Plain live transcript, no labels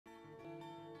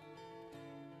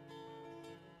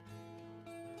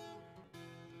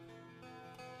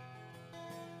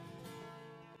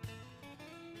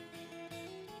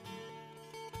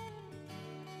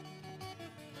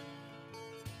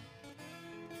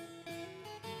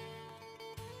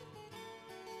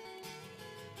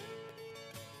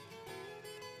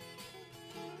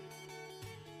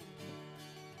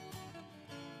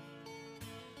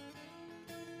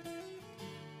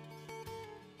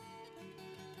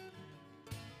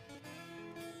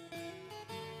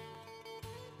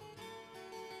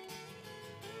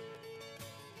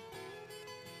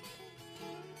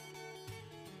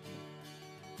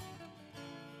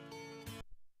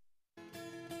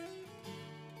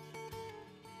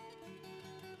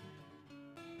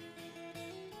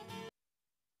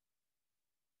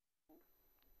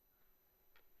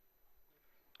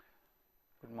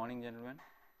morning, gentlemen.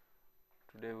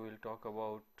 Today we will talk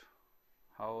about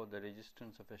how the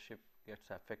resistance of a ship gets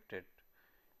affected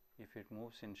if it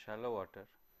moves in shallow water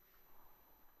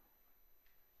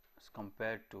as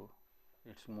compared to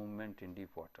its movement in deep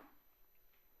water.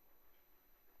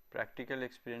 Practical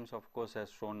experience of course has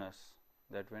shown us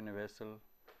that when a vessel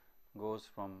goes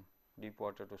from deep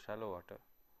water to shallow water,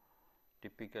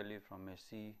 typically from a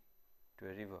sea to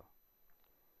a river,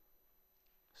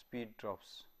 speed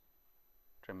drops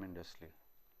tremendously.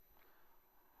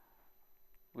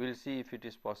 We will see if it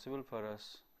is possible for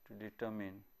us to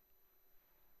determine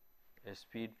a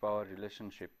speed power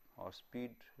relationship or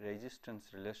speed resistance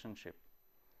relationship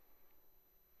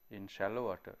in shallow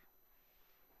water,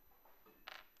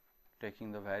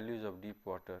 taking the values of deep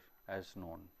water as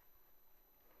known.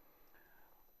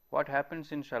 What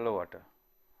happens in shallow water?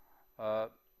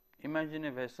 Imagine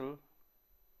a vessel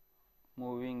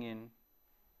moving in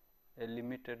a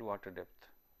limited water depth.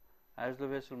 As the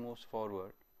vessel moves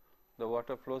forward, the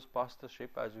water flows past the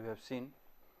ship as we have seen,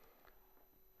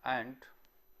 and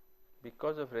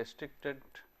because of restricted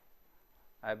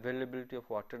availability of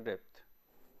water depth,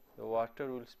 the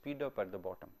water will speed up at the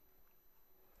bottom.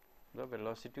 The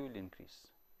velocity will increase.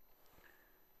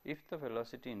 If the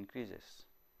velocity increases,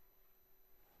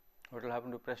 what will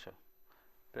happen to pressure?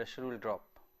 Pressure will drop.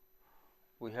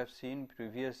 We have seen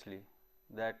previously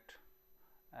that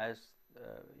as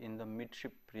in the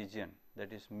midship region,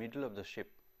 that is middle of the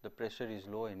ship, the pressure is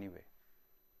low anyway.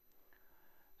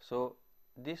 So,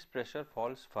 this pressure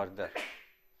falls further,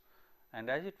 and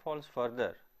as it falls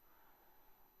further,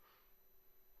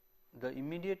 the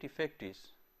immediate effect is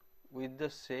with the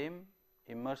same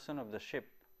immersion of the ship,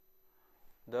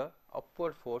 the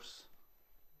upward force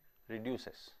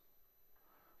reduces.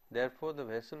 Therefore, the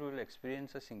vessel will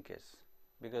experience a sinkage,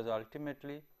 because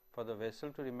ultimately for the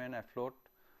vessel to remain afloat,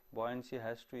 buoyancy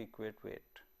has to equate weight,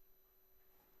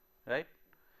 right.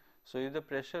 So, if the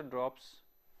pressure drops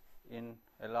in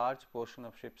a large portion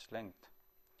of ship's length,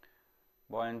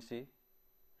 buoyancy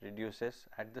reduces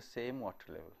at the same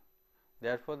water level.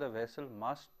 Therefore, the vessel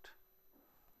must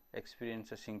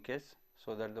experience a sinkage,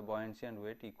 so that the buoyancy and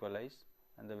weight equalize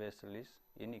and the vessel is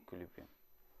in equilibrium.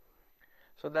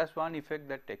 So, that is one effect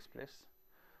that takes place,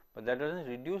 but that does not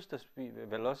reduce the speed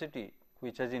velocity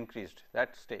which has increased,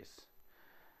 that stays.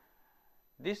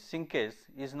 This sinkage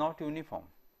is not uniform.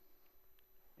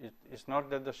 It is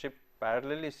not that the ship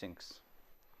parallelly sinks.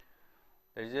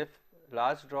 There is a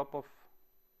large drop of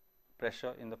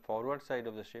pressure in the forward side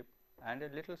of the ship and a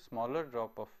little smaller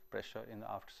drop of pressure in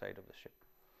the after side of the ship.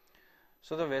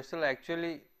 So, the vessel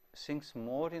actually sinks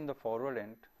more in the forward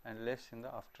end and less in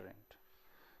the after end.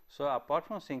 So, apart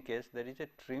from sinkage, there is a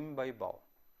trim by bow,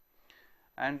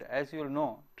 and as you will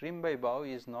know, trim by bow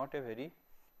is not a very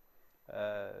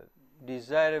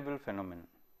desirable phenomenon.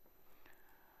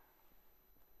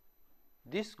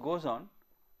 This goes on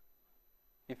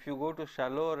if you go to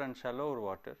shallower and shallower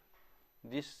water.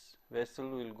 This vessel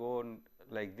will go on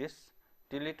like this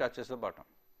till it touches the bottom.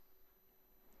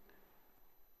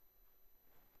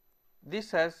 This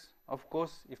has of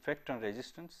course effect on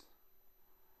resistance,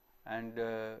 and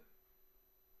the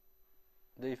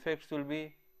effects will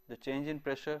be the change in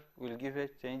pressure will give a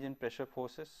change in pressure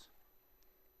forces,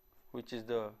 which is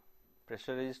the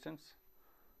pressure resistance,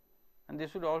 and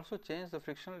this would also change the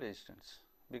frictional resistance,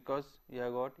 because you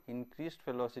have got increased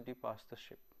velocity past the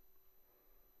ship.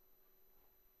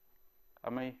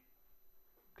 Am I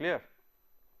clear?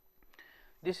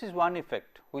 This is one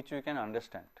effect which we can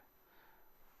understand.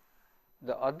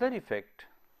 The other effect,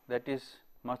 that is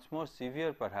much more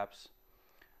severe perhaps,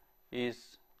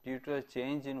 is due to a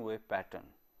change in wave pattern.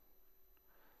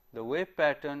 The wave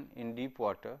pattern in deep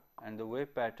water and the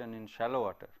wave pattern in shallow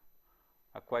water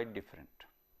are quite different.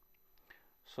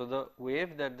 So, the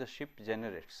wave that the ship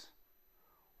generates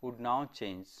would now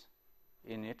change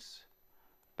in its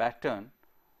pattern,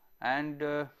 and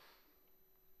the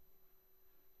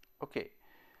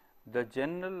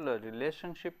general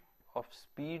relationship of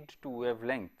speed to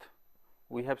wavelength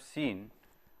we have seen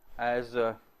as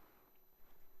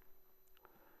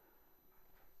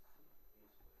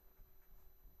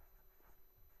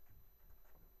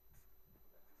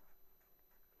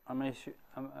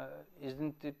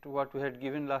isn't it what we had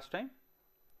given last time,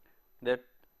 that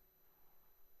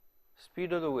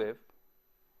speed of the wave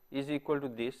is equal to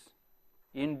this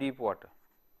in deep water.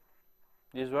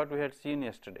 This is what we had seen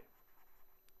yesterday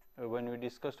when we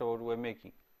discussed about wave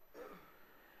making.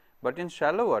 But in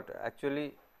shallow water,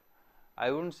 actually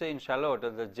I would not say in shallow water,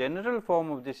 the general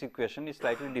form of this equation is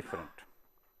slightly different.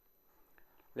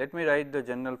 Let me write the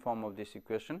general form of this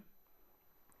equation.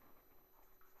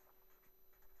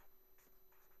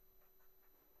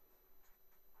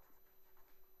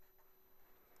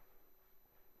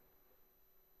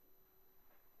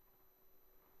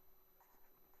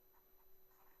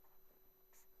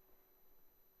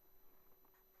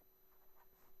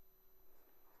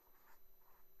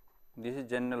 this is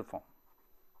general form,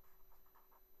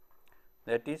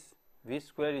 that is v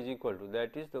square is equal to,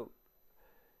 that is the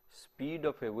speed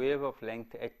of a wave of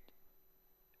length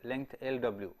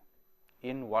Lw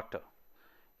in water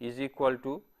is equal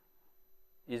to,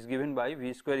 is given by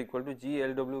v square equal to g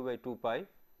Lw by 2 pi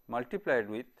multiplied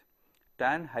with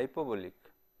tan hyperbolic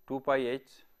 2 pi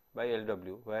h by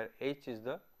Lw, where h is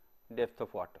the depth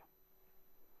of water.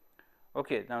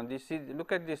 Okay, now this is,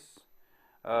 look at this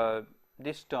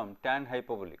this term tan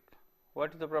hyperbolic.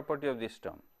 What is the property of this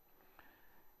term?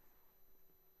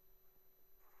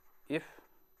 If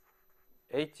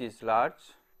h is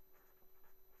large,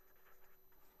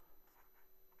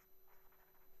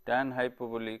 tan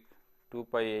hyperbolic 2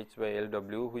 pi h by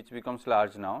Lw, which becomes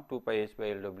large now, 2 pi h by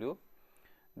Lw,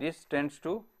 this tends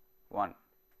to 1.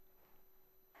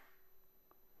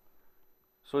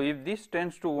 So, if this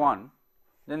tends to 1,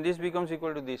 then this becomes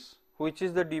equal to this, which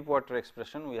is the deep water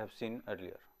expression we have seen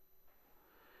earlier.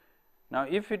 Now,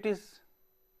 if it is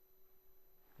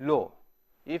low,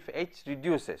 if h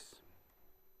reduces,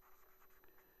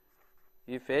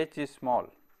 if h is small,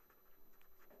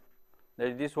 that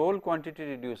is this whole quantity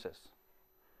reduces,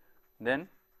 then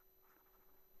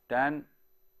tan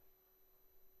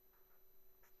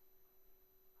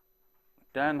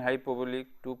hyperbolic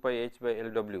 2 pi h by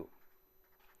Lw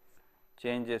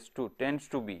changes to, tends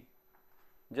to be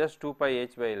just 2 pi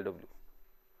h by Lw.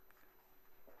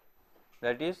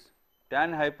 That is,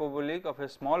 tan hyperbolic of a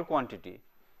small quantity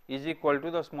is equal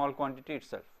to the small quantity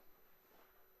itself.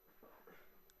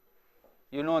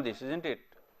 You know this, isn't it?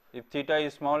 If theta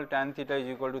is small, tan theta is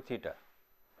equal to theta.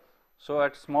 So,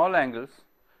 at small angles,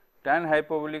 tan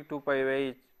hyperbolic 2 pi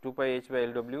h by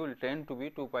Lw will tend to be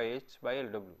 2 pi h by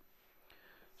Lw.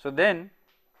 So, then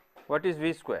what is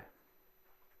v square?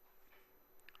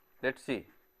 Let us see.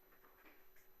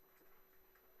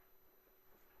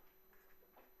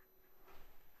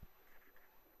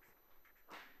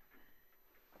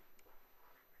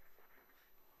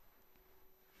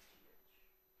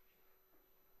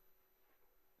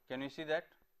 Can you see that?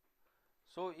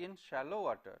 So, in shallow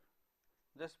water,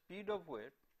 the speed of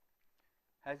wave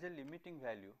has a limiting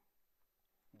value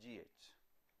g h,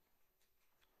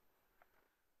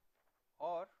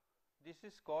 or this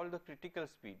is called the critical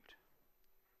speed.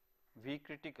 V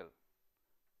critical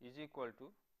is equal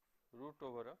to root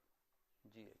over of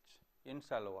g h in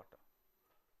shallow water.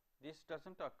 This does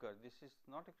not occur, this is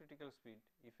not a critical speed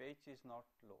if h is not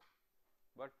low,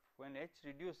 but when h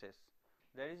reduces,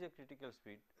 there is a critical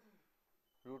speed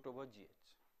root over g h.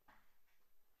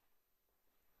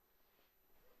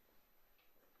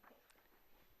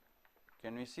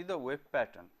 Can we see the wave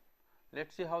pattern? Let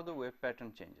us see how the wave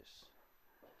pattern changes.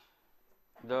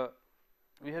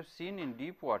 We have seen in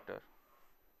deep water,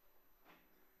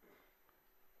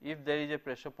 if there is a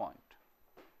pressure point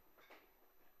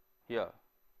here,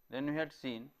 then we had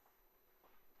seen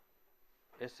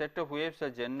a set of waves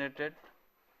are generated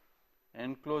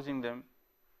enclosing them.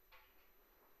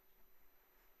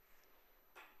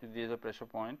 If there is a pressure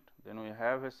point, then we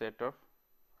have a set of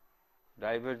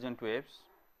divergent waves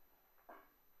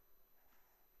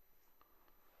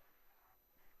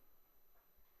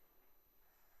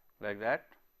like that,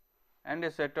 and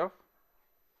a set of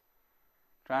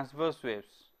transverse waves,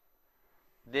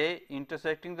 they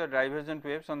intersecting the divergent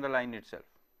waves on the line itself,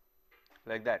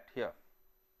 like that here.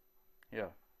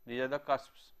 These are the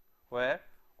cusps where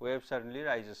wave suddenly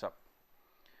rises up.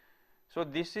 So,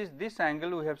 this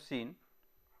angle we have seen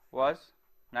was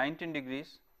 19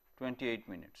 degrees 28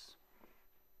 minutes.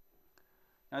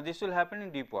 Now, this will happen in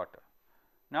deep water.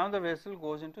 Now, the vessel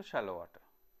goes into shallow water,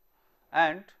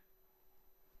 and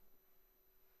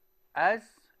as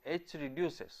h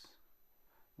reduces,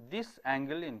 this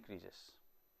angle increases.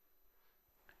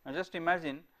 Now, just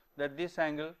imagine that this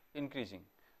angle increasing,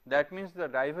 that means the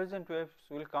divergent waves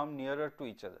will come nearer to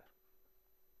each other,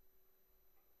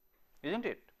 isn't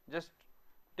it? Just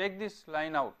take this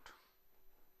line out.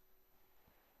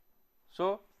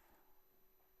 So,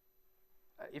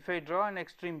 if I draw an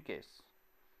extreme case,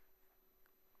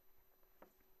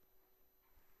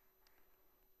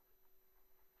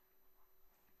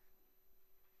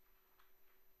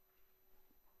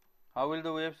 how will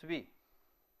the waves be?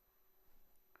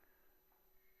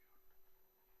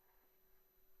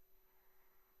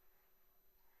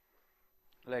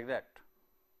 Like that.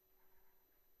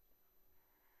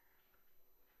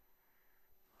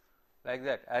 Like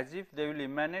that, as if they will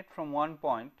emanate from one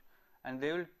point and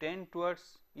they will tend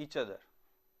towards each other,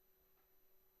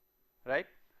 right?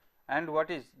 And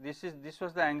what is this? This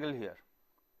was the angle here.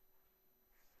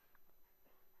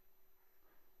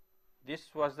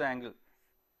 This was the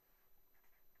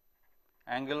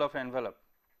angle of envelope.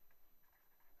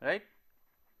 right.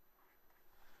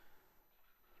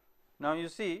 Now, you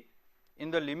see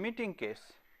in the limiting case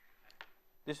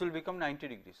this will become 90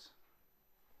 degrees,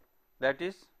 that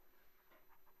is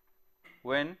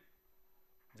when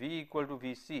V equal to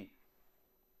V c,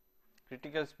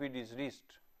 critical speed is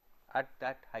reached at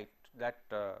that height, that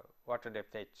water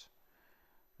depth h,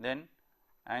 then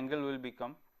angle will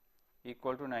become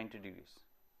equal to 90 degrees.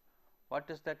 What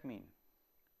does that mean?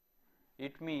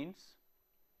 It means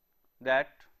that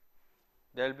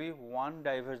there will be one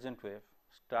divergent wave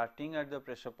starting at the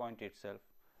pressure point itself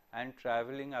and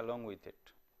travelling along with it,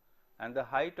 and the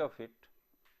height of it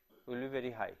will be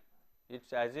very high. It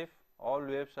is as if all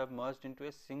waves have merged into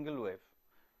a single wave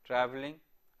travelling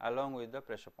along with the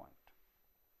pressure point.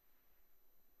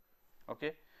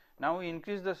 Okay. Now, we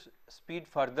increase the speed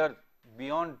further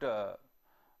beyond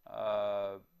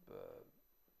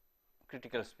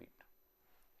critical speed.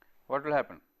 What will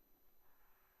happen?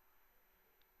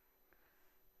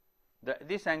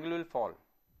 This angle will fall.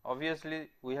 Obviously,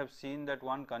 we have seen that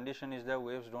one condition is that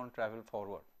waves do not travel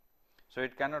forward. So,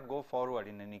 it cannot go forward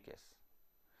in any case.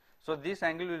 So, this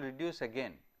angle will reduce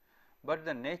again, but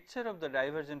the nature of the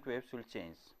divergent waves will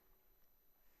change.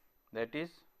 That is,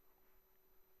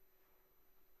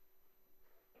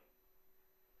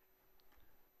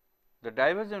 the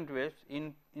divergent waves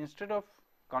instead of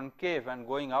concave and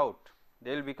going out,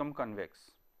 they will become convex,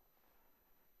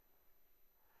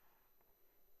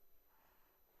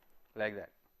 like that.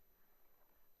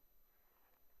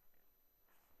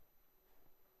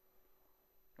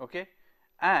 Okay.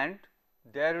 And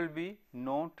there will be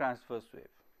no transverse wave.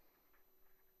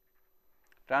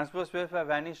 Transverse waves have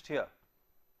vanished here.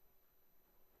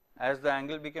 As the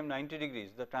angle became 90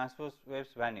 degrees, the transverse waves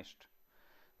vanished.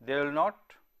 They will not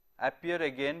appear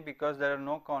again because there are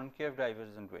no concave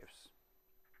divergent waves.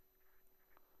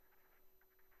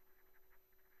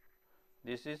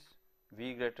 This is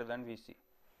V greater than V c.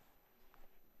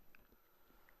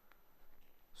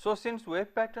 So, since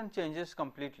wave pattern changes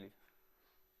completely,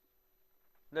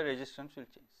 the resistance will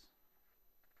change.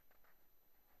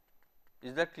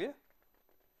 Is that clear?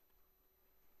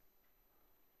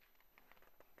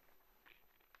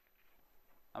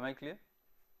 Am I clear?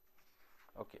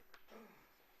 Okay.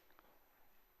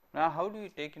 Now, how do we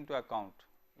take into account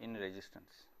in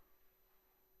resistance?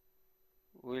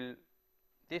 Will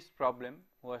this problem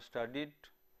was studied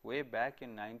way back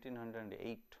in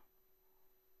 1908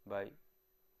 by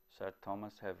Sir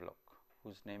Thomas Havelock,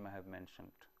 whose name I have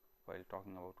mentioned while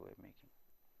talking about wave making.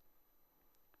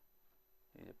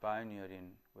 He is a pioneer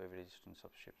in wave resistance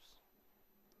of ships.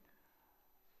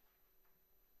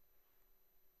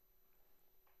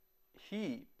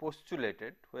 He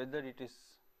postulated, whether it is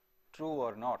true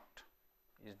or not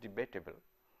is debatable,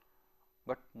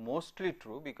 but mostly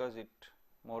true because it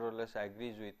more or less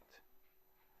agrees with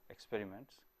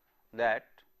experiments, that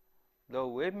the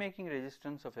wave making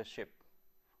resistance of a ship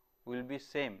will be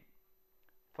same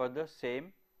for the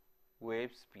same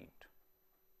wave speed.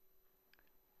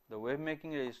 The wave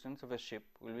making resistance of a ship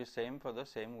will be same for the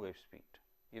same wave speed.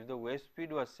 If the wave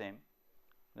speed was same,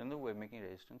 then the wave making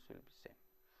resistance will be same.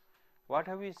 What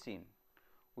have we seen?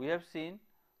 We have seen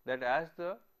that as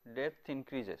the depth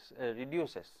increases,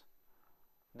 reduces,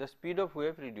 the speed of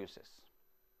wave reduces,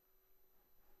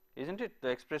 isn't it? The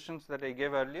expressions that I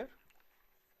gave earlier.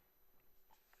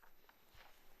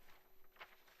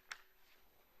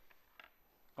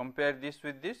 Compare this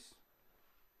with this.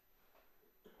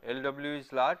 LW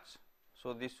is large,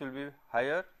 so this will be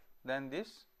higher than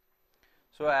this.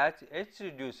 So, as h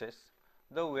reduces,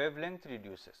 the wavelength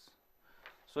reduces.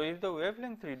 So, if the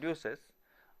wavelength reduces,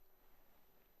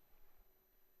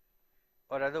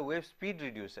 or rather wave speed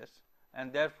reduces,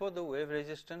 and therefore, the wave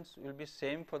resistance will be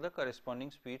same for the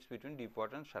corresponding speeds between deep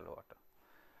water and shallow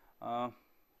water.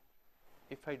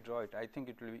 If I draw it, I think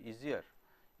it will be easier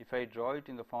if I draw it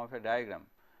in the form of a diagram,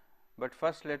 but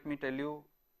first let me tell you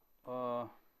how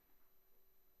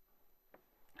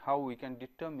we can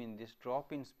determine this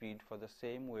drop in speed for the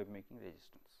same wave making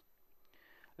resistance.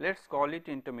 Let us call it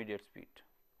intermediate speed,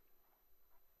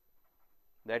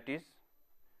 that is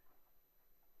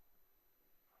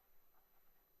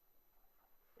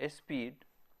a speed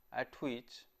at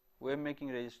which wave making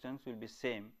resistance will be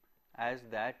same as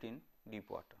that in deep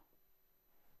water.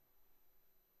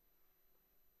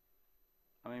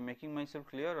 Am I making myself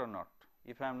clear or not?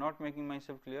 If I am not making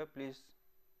myself clear, please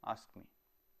ask me.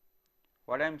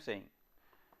 What I am saying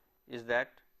is that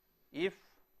if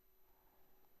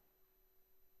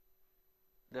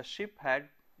the ship had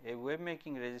a wave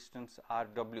making resistance R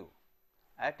w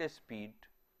at a speed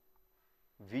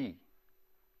V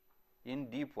in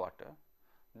deep water,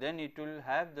 then it will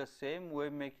have the same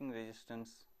wave making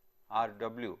resistance R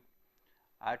W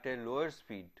at a lower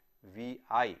speed V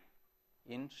I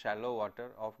in shallow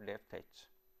water of depth h.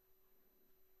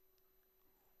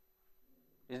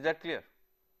 Is that clear?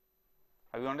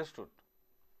 Have you understood?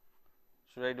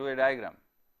 Should I do a diagram?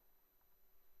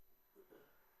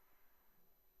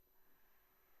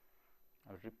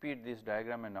 I will repeat this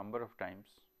diagram a number of times.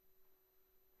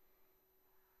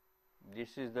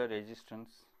 This is the resistance,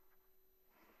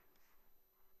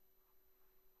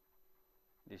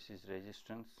 this is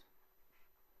resistance,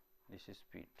 this is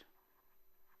speed.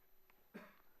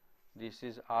 This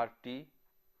is RT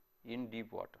in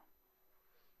deep water.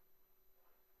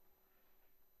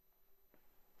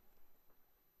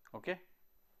 Okay.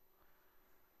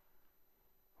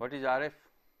 What is RF?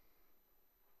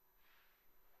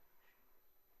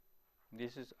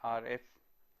 This is RF.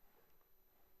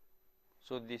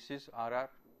 So, this is RR,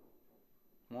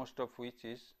 most of which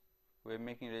is wave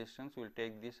making resistance. We will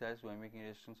take this as wave making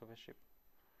resistance of a ship.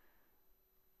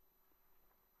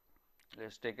 Let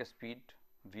us take a speed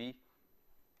V.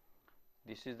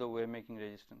 This is the wave making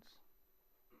resistance,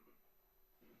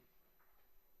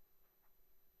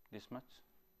 this much,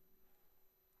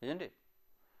 isn't it?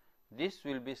 This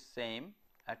will be same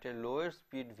at a lower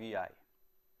speed V I.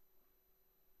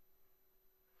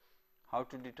 How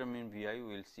to determine V I we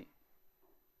will see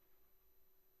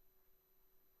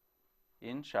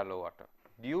in shallow water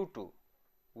due to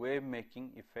wave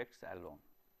making effects alone.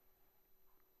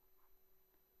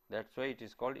 That is why it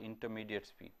is called intermediate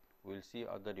speed. We will see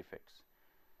other effects.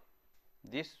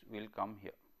 This will come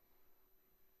here,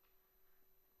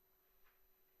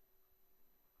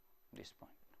 this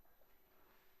point.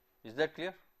 Is that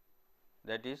clear?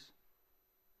 That is,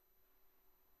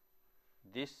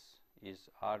 this is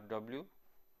R W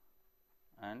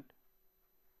and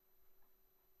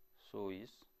so is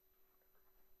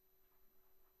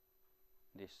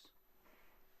this.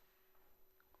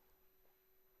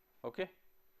 Okay.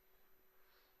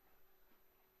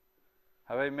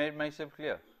 Have I made myself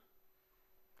clear?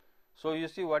 So, you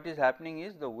see what is happening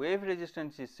is the wave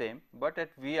resistance is same, but at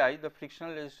V I the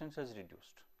frictional resistance has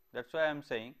reduced. That is why I am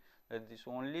saying that this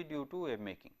only due to wave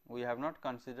making. We have not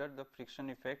considered the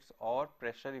friction effects or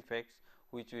pressure effects,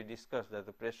 which we discussed, that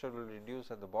the pressure will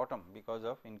reduce at the bottom because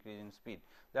of increase in speed.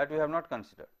 That we have not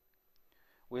considered.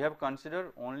 We have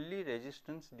considered only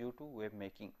resistance due to wave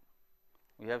making.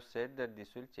 We have said that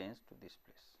this will change to this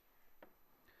place.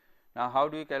 Now, how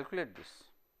do we calculate this?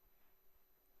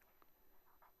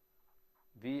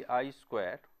 V I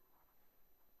square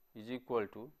is equal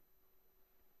to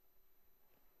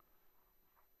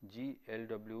G L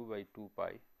W by 2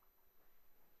 pi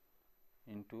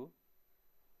into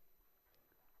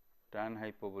tan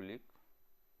hyperbolic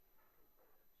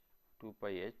 2 pi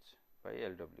h by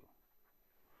L W,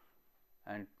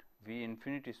 and V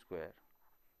infinity square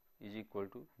is equal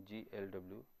to G L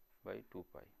W by 2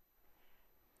 pi.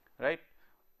 Right?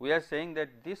 We are saying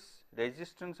that this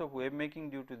resistance of wave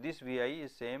making due to this V I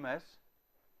is same as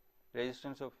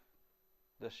resistance of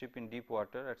the ship in deep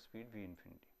water at speed V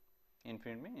infinity.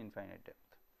 Infinite means infinite depth.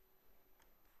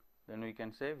 Then we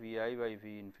can say V I by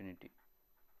V infinity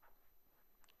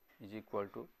is equal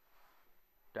to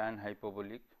tan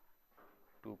hyperbolic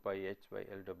 2 pi h by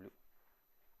L W,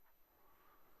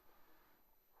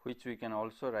 which we can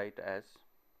also write as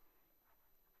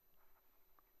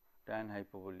tan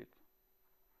hyperbolic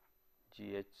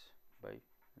G h by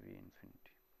V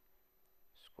infinity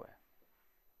square,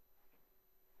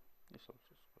 this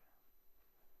also square.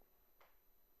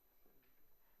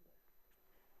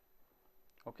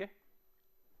 Okay.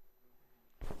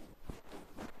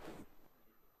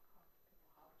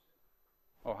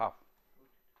 Oh, half.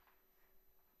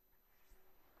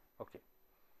 Okay.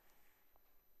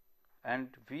 And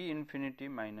V infinity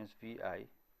minus V I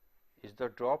is the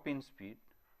drop in speed,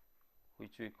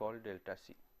 which we call delta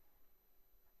C.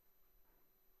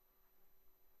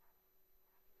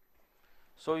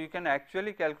 So, you can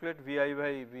actually calculate V I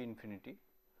by V infinity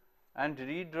and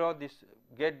redraw this,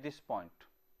 get this point.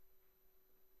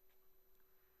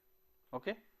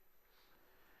 Okay.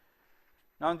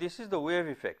 Now, this is the wave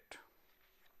effect.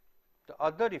 The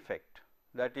other effect,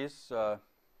 that is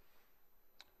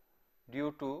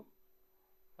due to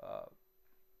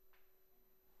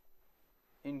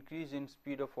increase in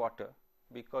speed of water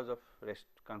because of rest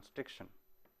constriction,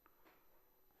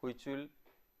 which will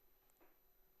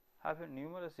have a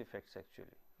numerous effects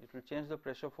actually. It will change the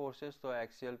pressure forces, so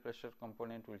axial pressure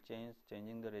component will change,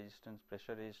 changing the resistance,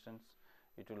 pressure resistance.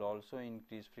 It will also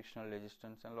increase frictional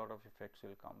resistance, and lot of effects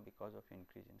will come because of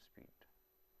increase in speed.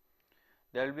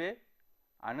 There will be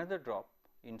another drop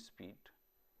in speed,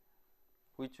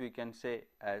 which we can say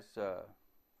as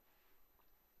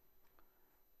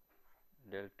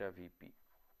delta Vp.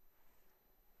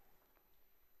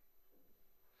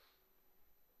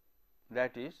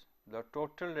 That is, the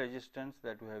total resistance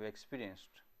that we have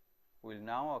experienced will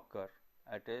now occur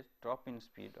at a drop in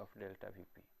speed of delta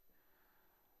Vp.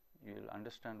 You will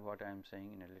understand what I am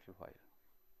saying in a little while.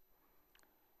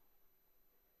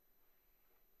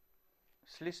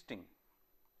 Schlisting,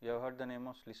 you have heard the name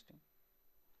of Schlisting,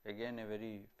 again a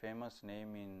very famous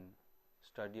name in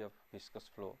study of viscous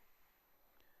flow.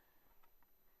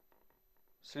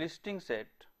 Schlisting said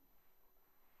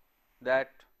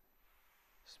that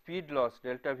speed loss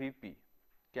delta Vp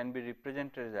can be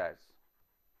represented as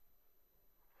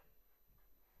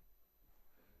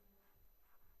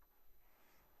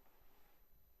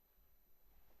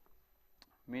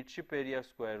midship area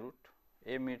square root.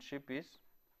 A midship is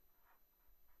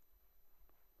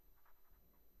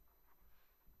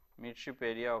midship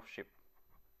area of ship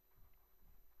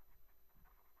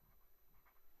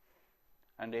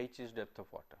and H is depth of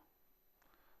water.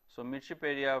 So, midship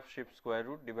area of ship square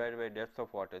root divided by depth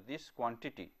of water, this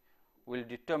quantity will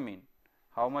determine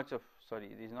how much of, sorry,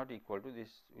 it is not equal to, this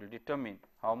will determine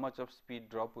how much of speed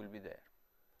drop will be there.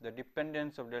 The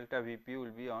dependence of delta Vp will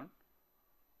be on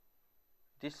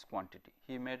this quantity.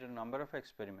 He made a number of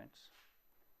experiments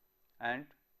and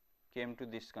came to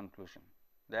this conclusion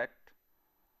that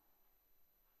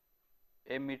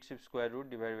a midship square root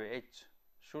divided by H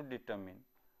should determine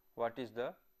what is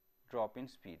the drop in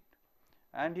speed,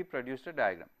 and he produced a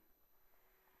diagram.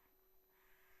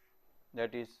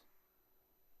 That is,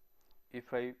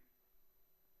 if I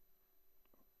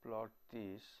plot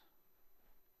this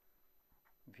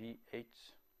V h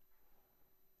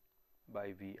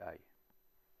by V I,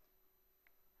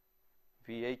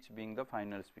 V h being the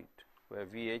final speed, where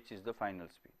V h is the final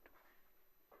speed.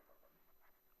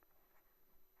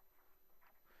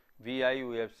 V I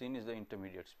we have seen is the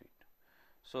intermediate speed.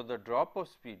 So, the drop of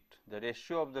speed, the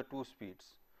ratio of the two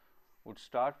speeds would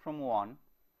start from 1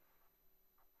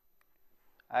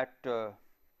 at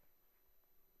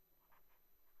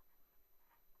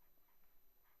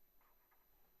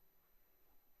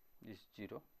this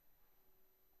 0,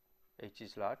 h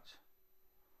is large,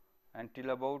 until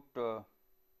about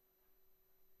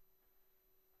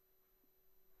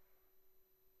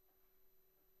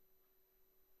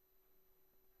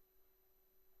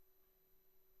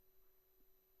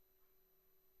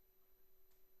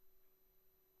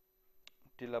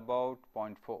till about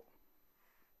 0.4.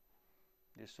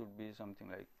 This should be something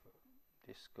like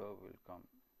this curve will come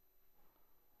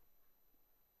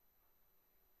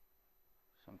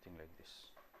something like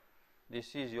this.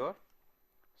 This is your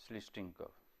Schlisting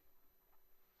curve.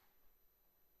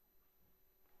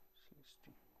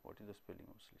 Schlisting. What is the spelling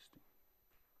of Schlisting?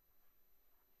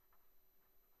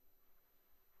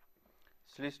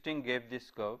 Schlisting gave this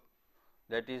curve,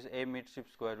 that is a midship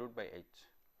square root by h.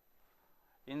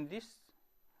 In this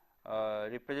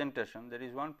representation, there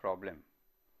is one problem.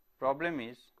 Problem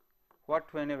is,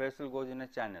 what when a vessel goes in a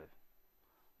channel?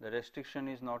 The restriction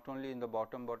is not only in the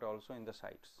bottom, but also in the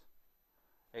sides.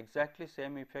 Exactly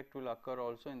same effect will occur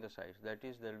also in the sides, that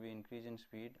is, there will be increase in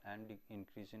speed and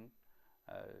increase in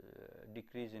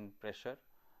decrease in pressure,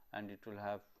 and it will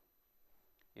have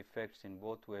effects in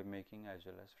both wave making as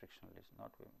well as frictional resistance,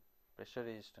 not wave, pressure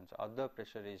resistance, other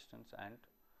pressure resistance and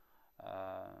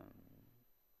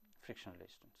frictional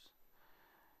resistance.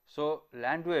 So,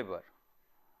 Landweber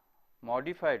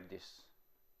modified this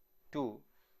to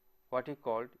what he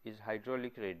called is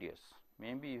hydraulic radius.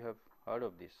 Maybe you have heard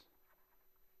of this.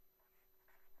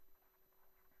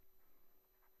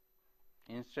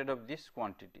 Instead of this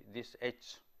quantity, this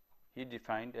h, he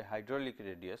defined a hydraulic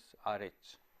radius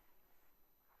RH.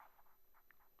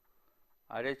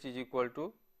 RH is equal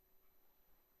to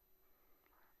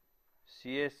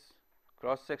CS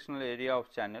cross sectional area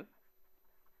of channel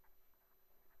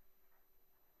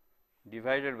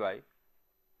divided by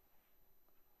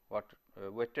what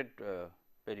wetted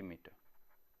perimeter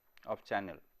of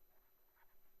channel.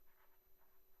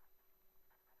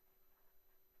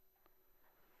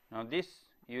 Now, this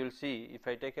you will see, if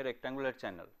I take a rectangular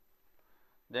channel,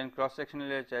 then cross sectional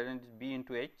area channel is B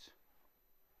into H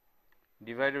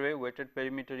divided by wetted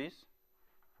perimeter is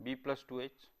B plus 2H.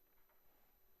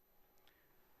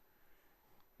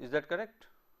 Is that correct?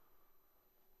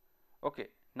 Okay.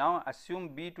 Now, assume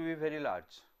B to be very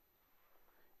large.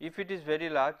 If it is very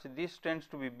large, this tends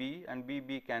to be B and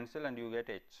B cancel and you get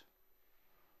H.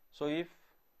 So, if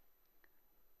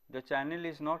the channel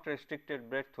is not restricted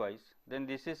breadth wise, then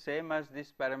this is same as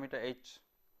this parameter H,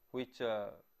 which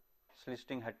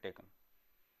Schlisting had taken.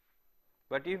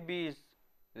 But if B is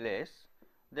less,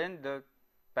 then the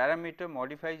parameter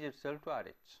modifies itself to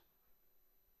RH.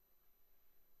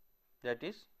 that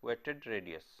is wetted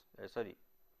radius,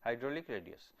 hydraulic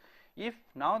radius. If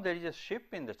now there is a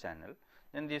ship in the channel,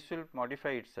 then this will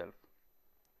modify itself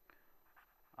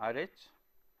RH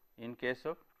in case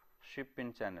of ship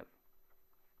in channel.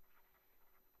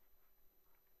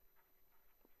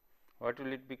 What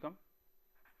will it become?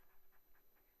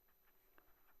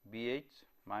 BH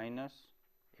minus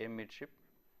A midship,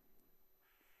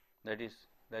 that is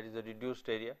the reduced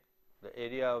area. The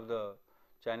area of the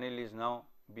channel is now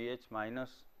BH minus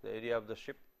the area of the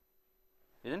ship,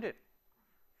 is not it?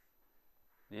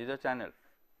 This is the channel,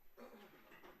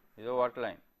 this is the water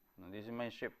line, this is my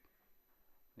ship,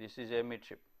 this is A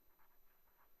midship.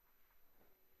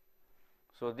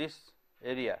 So, this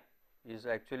area is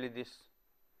actually this,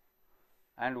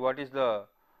 and what is the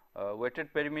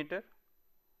wetted perimeter?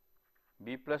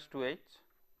 B plus 2H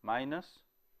minus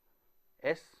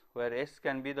S, where S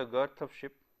can be the girth of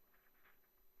ship,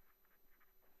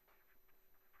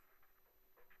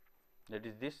 that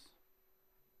is this.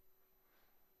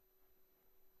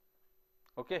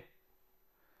 Okay.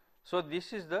 So,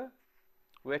 this is the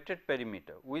wetted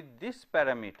perimeter. With this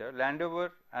parameter,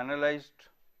 Landover analyzed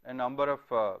a number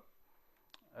of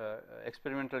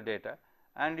experimental data,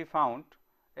 and he found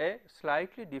a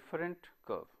slightly different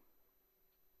curve.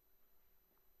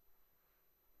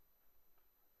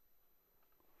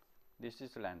 This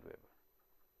is Landweber,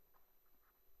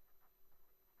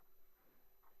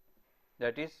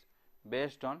 that is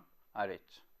based on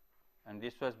RH, and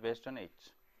this was based on H.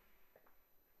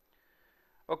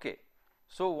 Okay.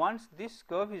 So, once this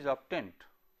curve is obtained,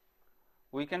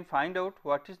 we can find out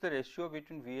what is the ratio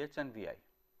between VH and VI.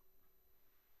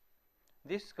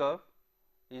 This curve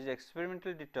is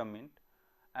experimentally determined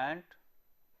and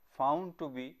found to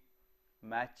be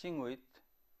matching with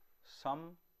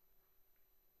some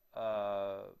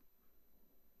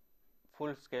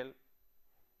full scale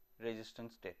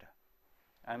resistance data.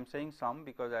 I am saying some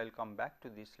because I will come back to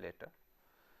this later.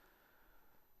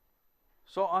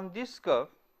 So, on this curve,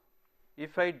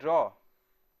 if I draw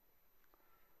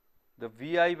the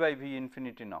Vi by V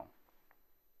infinity now,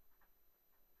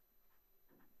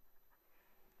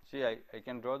 see I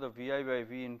can draw the Vi by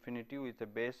V infinity with a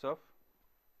base of,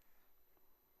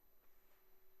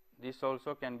 this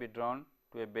also can be drawn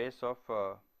to a base of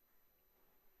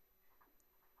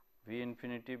V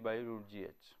infinity by root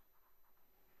GH.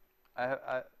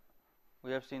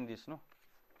 We have seen this, no?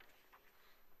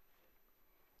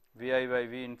 Vi by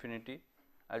V infinity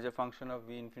as a function of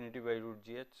V infinity by root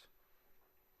GH.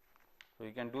 So,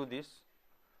 you can do this,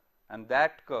 and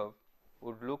that curve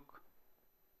would look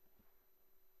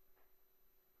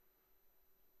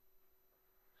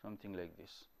something like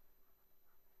this.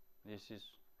 This is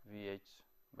VH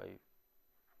by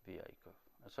Vi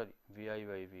curve, Vi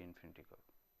by V infinity curve.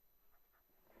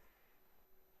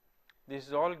 This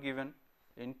is all given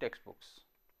in textbooks.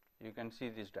 You can see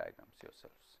these diagrams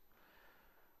yourselves.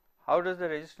 How does the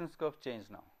resistance curve change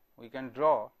now? We can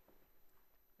draw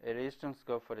a resistance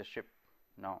curve for a ship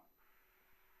now.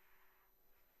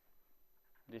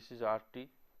 This is RT,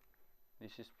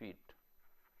 this is speed.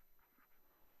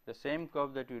 The same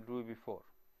curve that we drew before.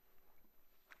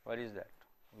 What is that?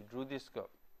 We drew this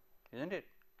curve, isn't it?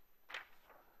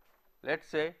 Let us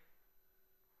say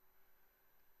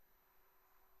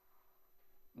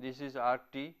this is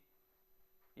RT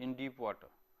in deep water,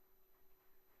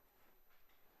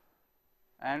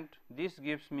 and this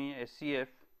gives me a CF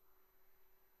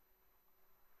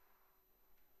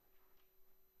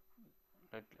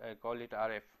that I call it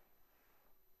RF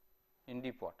in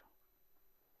deep water.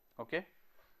 Okay.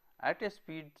 At a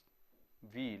speed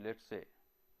V, let us say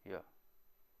here,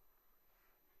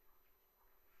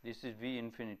 this is V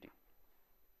infinity,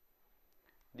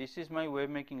 this is my wave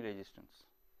making resistance.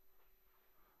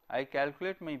 I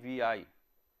calculate my Vi, I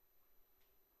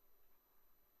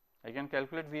can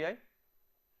calculate Vi.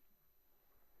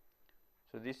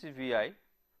 So, this is Vi.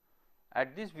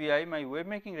 At this Vi, my wave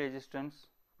making resistance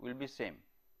will be same,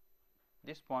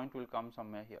 this point will come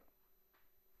somewhere here.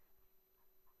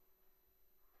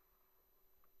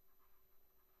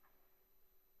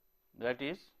 That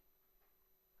is,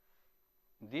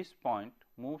 this point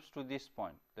moves to this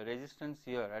point, the resistance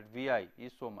here at Vi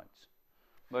is so much,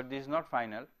 but this is not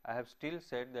final. I have still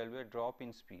said there will be a drop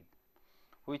in speed,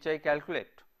 which I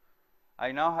calculate.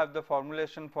 I now have the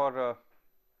formulation for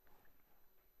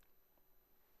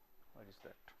what is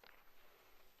that?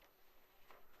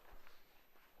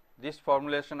 This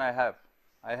formulation I have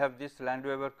this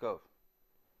Landweber curve.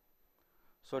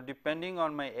 So, depending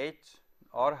on my H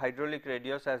or hydraulic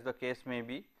radius, as the case may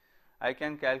be, I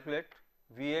can calculate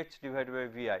VH divided by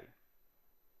Vi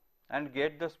and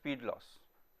get the speed loss.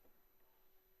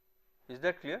 Is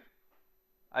that clear?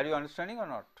 Are you understanding or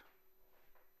not?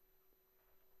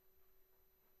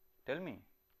 Tell me.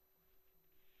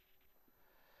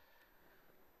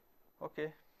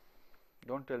 Okay,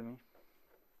 do not tell me.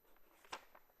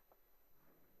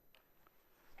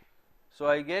 So,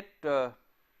 I get the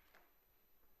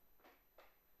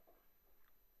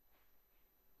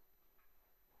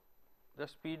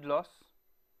speed loss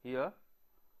here.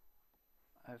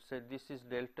 I have said this is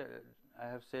delta, I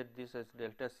have said this as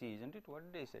delta c, is not it?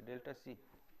 What did I say? Delta c,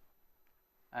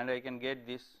 and I can get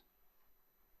this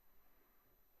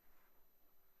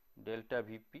delta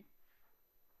V p,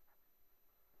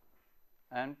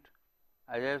 and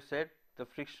as I have said, the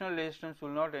frictional resistance will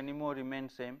not anymore remain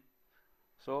same.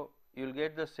 So, you will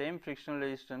get the same frictional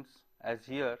resistance as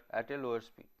here at a lower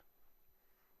speed.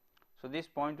 So, this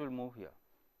point will move here.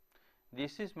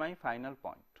 This is my final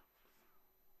point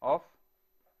of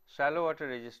shallow water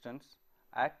resistance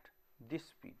at this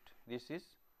speed. This is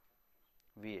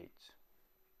V h.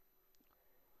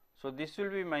 So, this will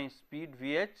be my speed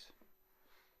V h,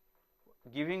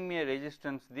 giving me a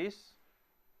resistance this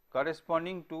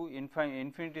corresponding to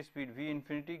infinity speed V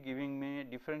infinity, giving me a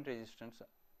different resistance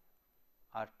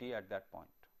R t at that point.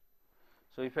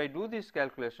 So, if I do this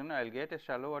calculation, I will get a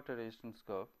shallow water resistance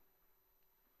curve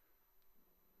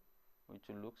which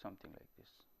will look something like this.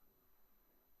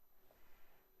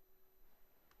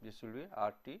 This will be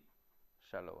R t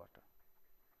shallow water.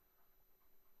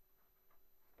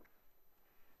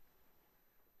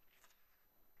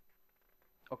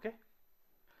 Okay.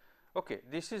 Okay,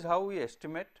 this is how we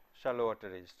estimate shallow water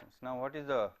resistance. Now, what is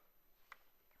the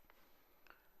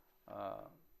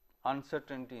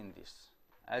uncertainty in this?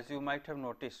 As you might have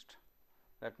noticed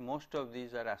that most of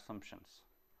these are assumptions.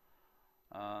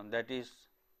 That is,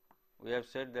 we have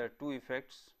said there are two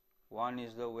effects. One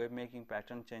is the wave making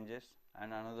pattern changes,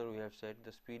 and another we have said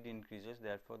the speed increases,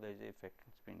 therefore, there is a effect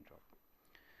in spin drop.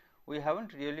 We have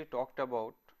not really talked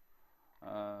about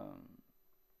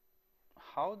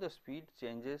how the speed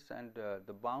changes and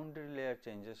the boundary layer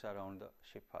changes around the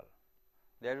ship hull.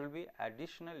 There will be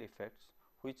additional effects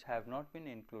which have not been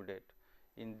included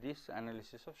in this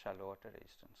analysis of shallow water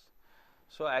resistance.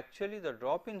 So, actually the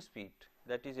drop in speed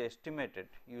that is estimated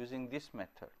using this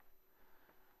method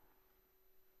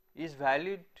is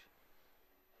valid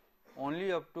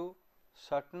only up to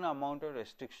certain amount of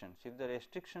restrictions. If the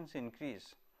restrictions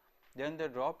increase, then the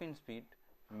drop in speed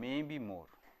may be more.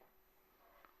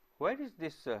 Why is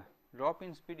this drop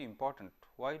in speed important?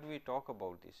 Why do we talk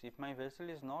about this? If my vessel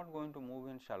is not going to move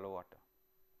in shallow water,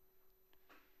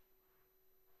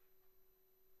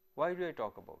 why do I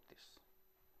talk about this?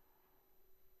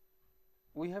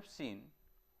 We have seen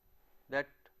that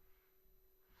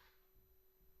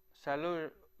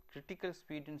critical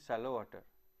speed in shallow water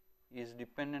is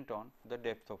dependent on the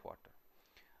depth of water.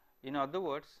 In other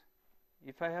words,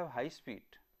 if I have high speed,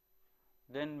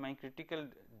 then my critical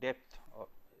depth or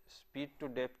speed to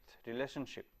depth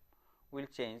relationship will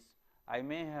change. I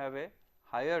may have a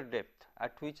higher depth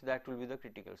at which that will be the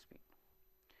critical speed.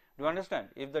 Do you understand?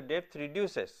 If the depth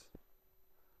reduces,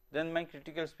 then my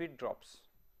critical speed drops.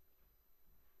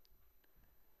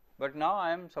 But now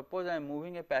I am, suppose I am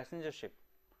moving a passenger ship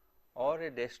or a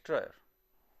destroyer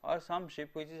or some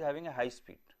ship which is having a high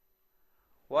speed.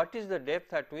 What is the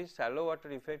depth at which shallow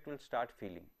water effect will start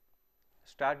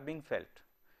being felt?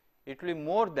 It will be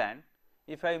more than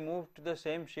if I move to the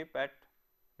same ship at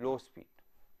low speed.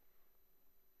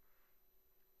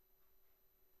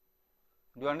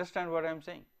 Do you understand what I am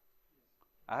saying?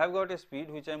 I have got a speed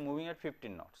which I am moving at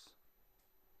 15 knots,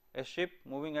 a ship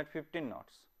moving at 15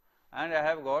 knots, and I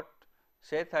have got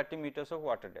say 30 meters of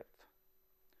water depth.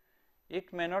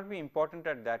 It may not be important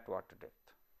at that water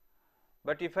depth,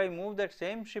 but if I move that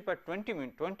same ship at 20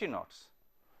 knots,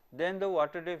 then the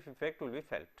water depth effect will be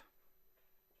felt.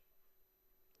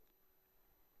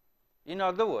 In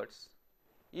other words,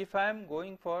 if I am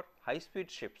going for high speed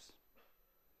ships,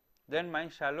 then my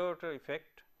shallow water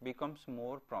effect becomes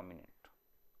more prominent.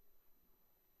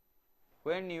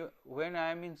 When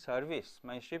I am in service,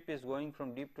 my ship is going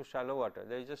from deep to shallow water,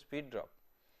 there is a speed drop,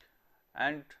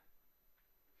 and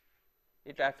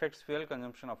it affects fuel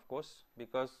consumption, of course,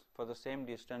 because for the same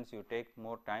distance you take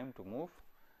more time to move,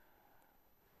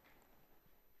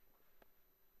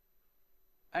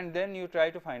 and then you try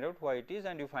to find out why it is,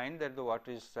 and you find that the water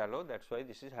is shallow, that is why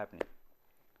this is happening.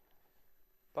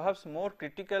 Perhaps more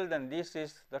critical than this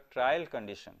is the trial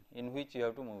condition in which you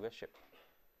have to move a ship,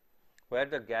 where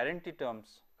the guarantee terms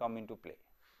come into play.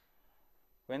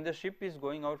 When the ship is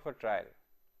going out for trial,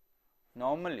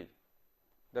 normally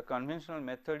the conventional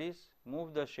method is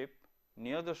move the ship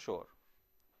near the shore,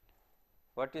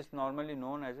 what is normally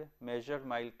known as a measure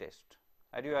mile test.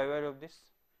 Are you aware of this?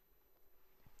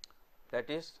 That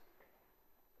is,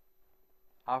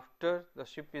 after the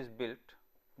ship is built,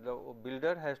 the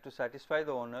builder has to satisfy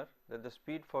the owner that the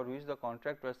speed for which the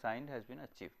contract was signed has been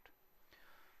achieved.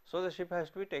 So, the ship has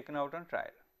to be taken out on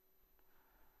trial.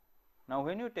 Now,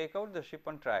 when you take out the ship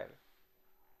on trial,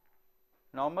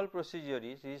 normal procedure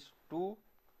is two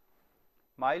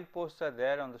mile posts are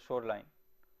there on the shoreline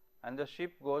and the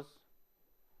ship goes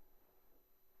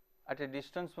at a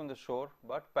distance from the shore,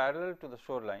 but parallel to the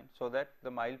shoreline, so that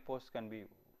the mile posts can be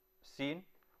seen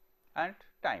and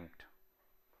timed.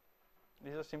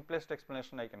 This is the simplest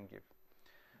explanation I can give.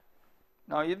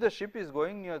 Now, if the ship is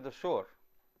going near the shore,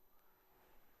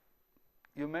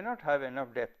 you may not have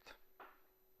enough depth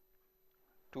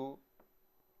to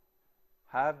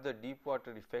have the deep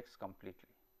water effects completely.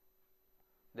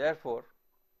 Therefore,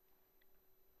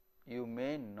 you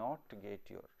may not get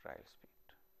your trial speed.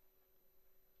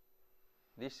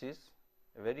 This is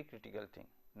a very critical thing.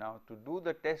 Now, to do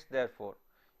the test, therefore,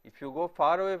 if you go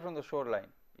far away from the shoreline,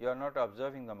 you are not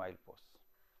observing the mileposts.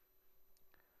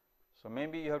 So,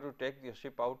 maybe you have to take the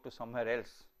ship out to somewhere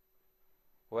else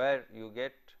where you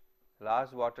get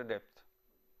large water depth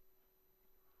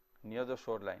near the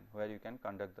shoreline, where you can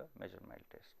conduct the measure mile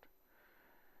test.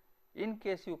 In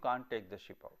case you can't take the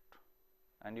ship out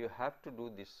and you have to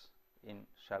do this in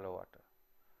shallow water,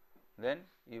 then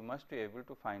you must be able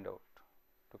to find out,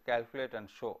 to calculate and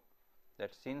show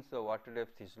that since the water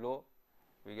depth is low,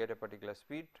 we get a particular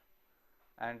speed,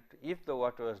 and if the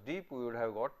water was deep, we would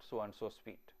have got so and so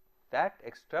speed. That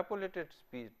extrapolated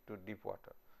speed to deep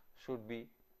water should be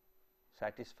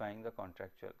satisfying the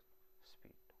contractual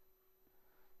speed.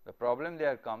 The problem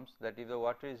there comes that if the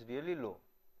water is really low,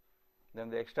 then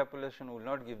the extrapolation will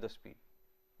not give the speed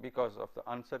because of the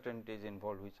uncertainties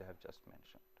involved, which I have just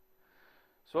mentioned.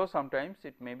 So, sometimes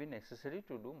it may be necessary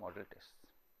to do model tests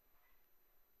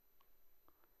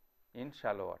in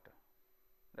shallow water.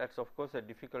 That is of course a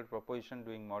difficult proposition,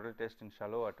 doing model test in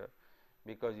shallow water,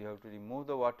 because you have to remove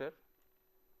the water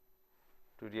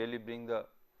to really bring the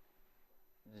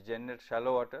generate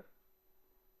shallow water,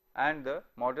 and the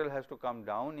model has to come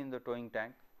down in the towing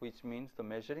tank, which means the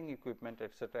measuring equipment,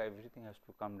 etc., everything has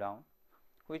to come down,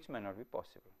 which may not be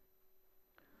possible.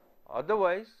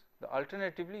 Otherwise,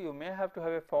 alternatively you may have to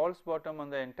have a false bottom on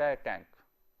the entire tank,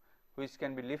 which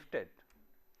can be lifted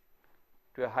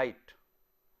to a height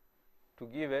to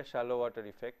give a shallow water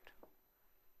effect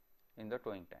in the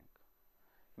towing tank.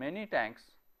 Many tanks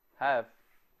have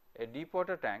a deep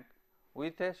water tank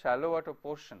with a shallow water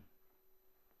portion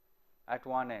at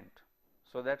one end,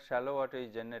 so that shallow water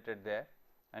is generated there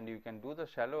and you can do the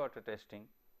shallow water testing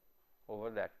over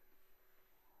that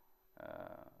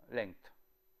length.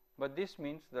 But this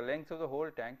means the length of the whole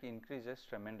tank increases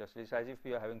tremendously. It is as if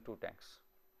we are having two tanks.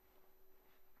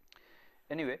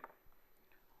 Anyway,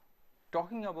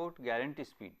 talking about guarantee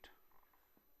speed,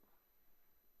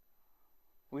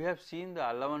 we have seen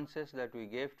the allowances that we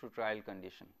gave to trial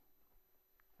condition.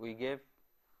 We gave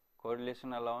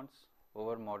correlation allowance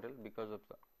over model because of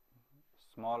the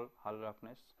small hull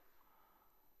roughness.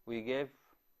 We gave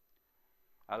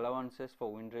allowances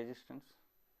for wind resistance.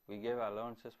 We gave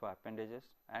allowances for appendages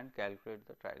and calculate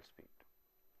the trial speed.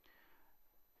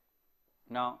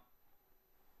 Now,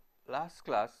 last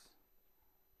class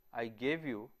I gave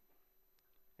you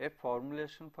a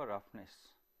formulation for roughness,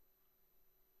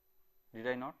 did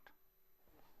I not?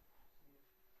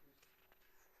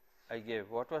 I gave,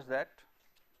 what was that?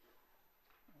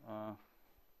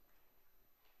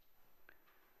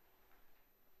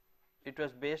 It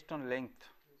was based on length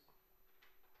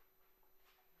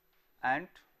and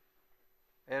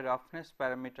a roughness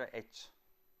parameter H,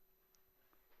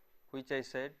 which I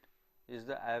said is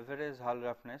the average hull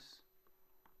roughness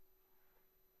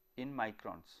in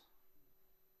microns.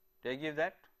 Did I give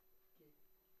that?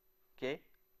 K.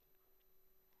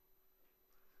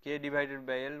 K divided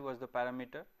by L was the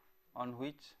parameter on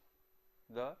which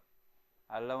the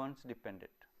allowance depended.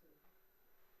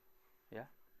 Yeah.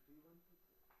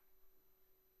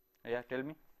 Yeah, tell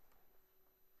me.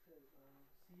 Sir,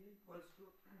 C equals to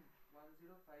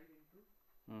 105 into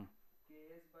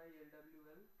Ks by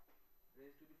LWL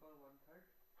raised to the power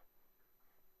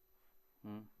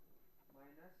 1/3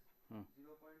 minus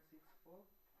 0.64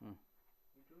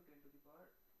 into 10 to the power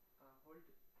whole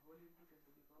into 10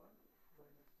 to the power minus 10.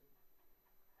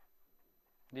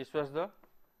 This was the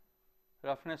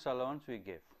roughness allowance we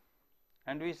gave,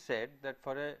 and we said that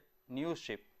for a new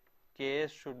ship,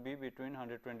 Ks should be between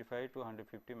 125 to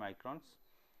 150 microns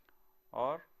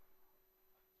or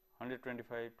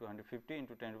 125 to 150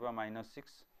 into 10 to the power minus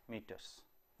 6 meters.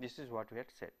 This is what we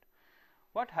had said.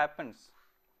 What happens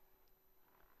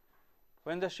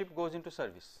when the ship goes into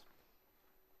service?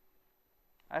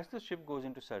 as the ship goes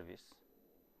into service,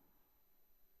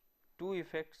 two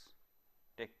effects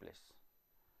take place.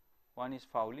 One is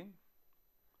fouling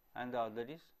and the other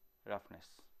is roughness.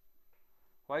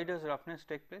 Why does roughness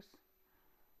take place?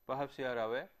 Perhaps you are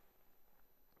aware,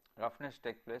 roughness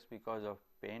takes place because of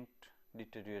paint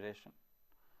deterioration,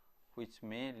 which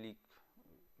may leak,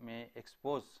 may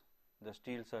expose the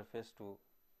steel surface to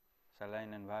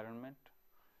saline environment,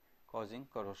 causing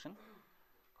corrosion.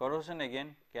 Corrosion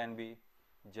again can be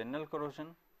general corrosion,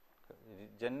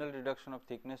 general reduction of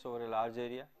thickness over a large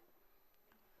area,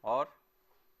 or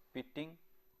pitting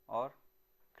or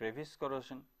crevice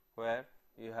corrosion, where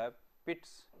you have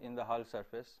pits in the hull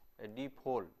surface, a deep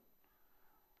hole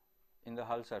in the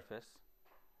hull surface,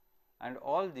 and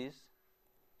all these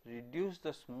reduce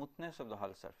the smoothness of the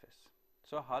hull surface.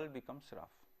 So, hull becomes rough.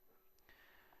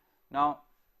 Now,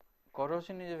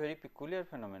 corrosion is a very peculiar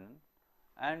phenomenon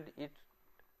and it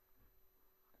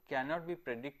cannot be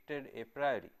predicted a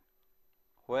priori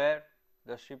where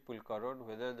the ship will corrode,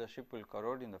 whether the ship will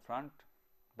corrode in the front,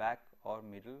 back or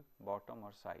middle, bottom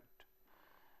or side.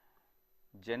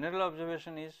 General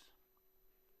observation is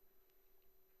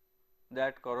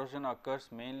that corrosion occurs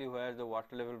mainly where the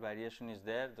water level variation is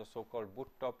there, the so called boot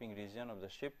topping region of the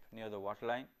ship near the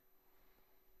waterline,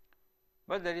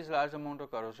 but there is large amount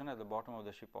of corrosion at the bottom of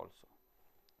the ship also.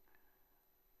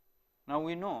 Now,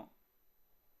 we know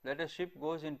that a ship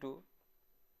goes into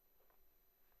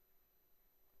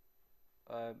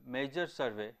a major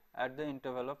survey at the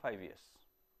interval of 5 years.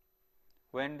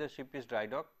 When the ship is dry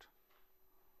docked,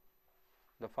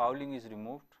 the fouling is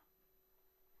removed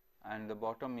and the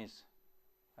bottom is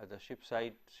at the ship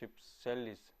side, ship's shell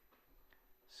is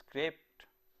scraped,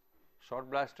 shot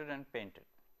blasted and painted.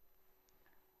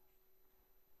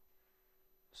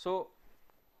 So,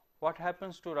 what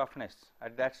happens to roughness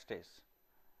at that stage?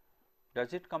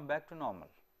 Does it come back to normal?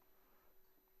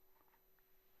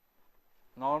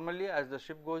 Normally, as the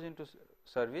ship goes into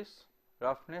service,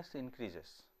 roughness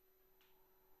increases,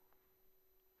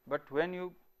 but when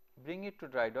you bring it to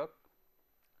dry dock,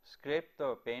 scrape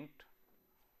the paint,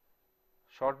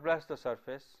 shot blast the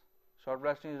surface, shot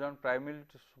blasting is done primarily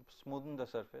to smoothen the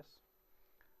surface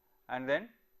and then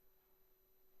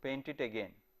paint it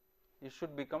again. It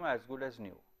should become as good as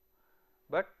new,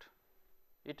 but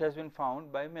it has been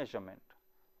found by measurement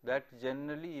that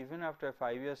generally even after a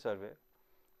 5-year survey,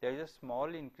 there is a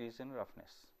small increase in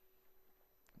roughness.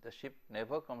 The ship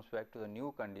never comes back to the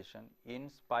new condition in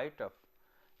spite of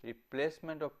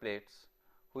replacement of plates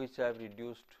which have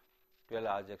reduced to a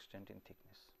large extent in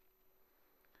thickness.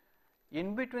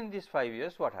 In between these 5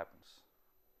 years, what happens?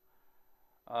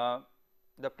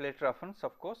 The plate roughens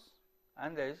of course,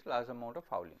 and there is large amount of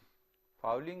fouling.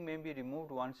 Fouling may be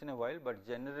removed once in a while, but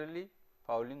generally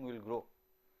fouling will grow.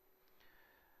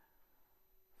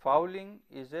 Fouling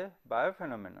is a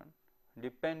biophenomenon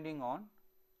depending on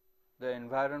the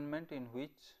environment in which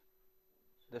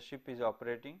the ship is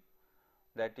operating,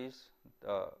 that is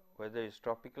whether it is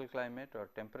tropical climate or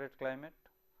temperate climate,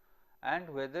 and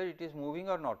whether it is moving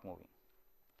or not moving.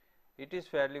 It is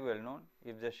fairly well known,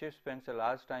 if the ship spends a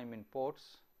large time in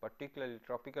ports, particularly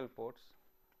tropical ports,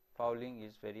 fouling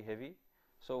is very heavy.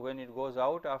 So, when it goes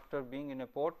out after being in a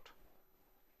port,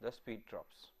 the speed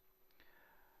drops.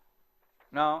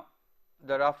 Now,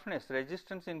 the roughness,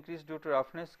 resistance increase due to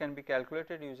roughness can be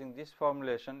calculated using this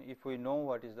formulation if we know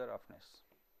what is the roughness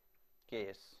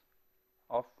Ks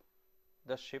of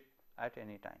the ship at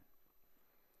any time.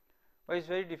 But it is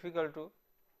very difficult to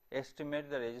estimate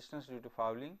the resistance due to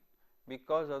fouling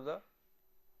because of the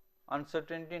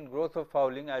uncertainty in growth of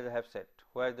fouling, as I have said,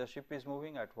 where the ship is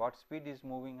moving, at what speed is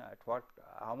moving, at what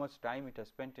how much time it has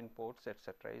spent in ports,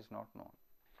 etc., is not known.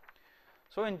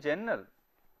 So, in general,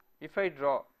 if I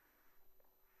draw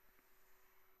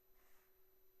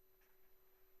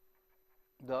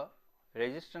the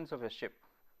resistance of a ship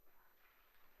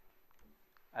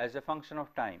as a function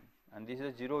of time, and this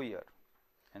is a 0 year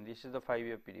and this is the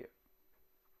 5-year period,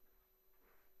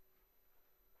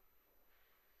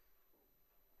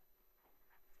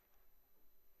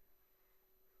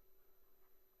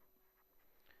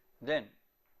 then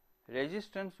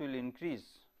resistance will increase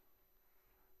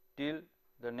till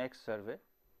the next survey,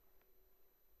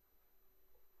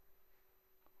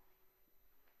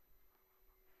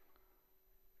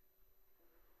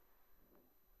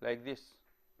 like this,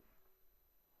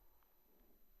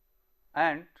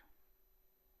 and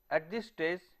at this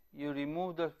stage you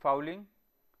remove the fouling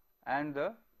and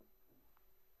the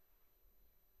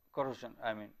corrosion,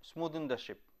 I mean smoothen the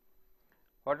ship.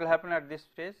 What will happen at this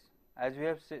stage? As we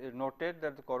have noted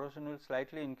that the corrosion will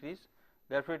slightly increase,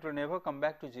 therefore, it will never come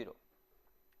back to 0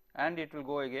 and it will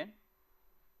go again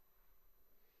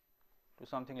to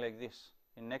something like this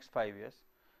in next 5 years,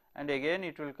 and again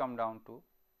it will come down to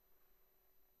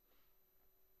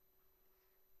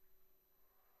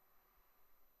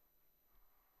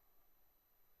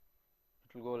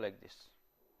it will go like this,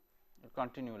 it will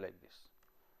continue like this.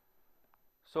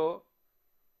 So,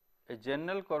 a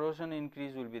general corrosion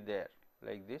increase will be there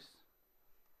like this,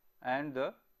 and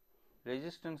the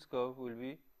resistance curve will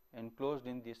be enclosed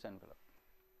in this envelope.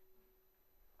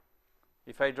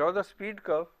 If I draw the speed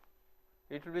curve,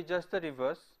 it will be just the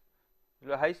reverse, it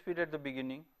will be high speed at the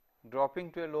beginning,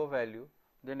 dropping to a low value,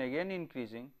 then again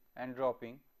increasing and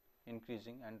dropping,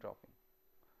 increasing and dropping,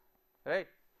 right.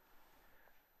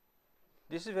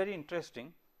 This is very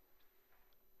interesting.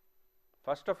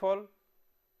 First of all,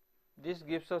 this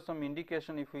gives us some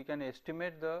indication if we can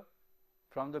estimate the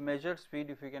from the measured speed,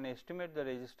 if we can estimate the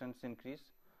resistance increase,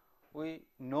 we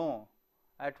know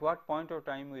at what point of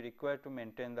time we require to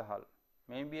maintain the hull.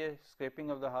 Maybe a scraping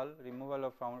of the hull, removal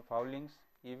of foulings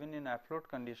even in afloat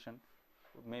condition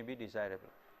may be desirable.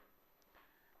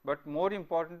 But more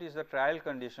important is the trial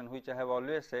condition, which I have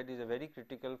always said is a very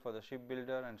critical for the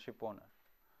shipbuilder and ship owner.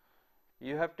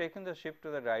 You have taken the ship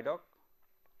to the dry dock,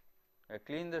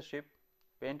 cleaned the ship,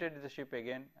 painted the ship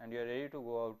again, and you are ready to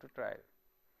go out to trial.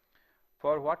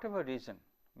 For whatever reason,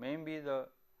 maybe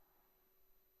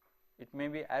it may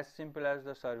be as simple as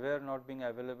the surveyor not being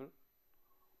available,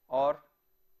 or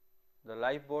the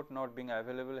lifeboat not being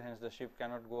available, hence the ship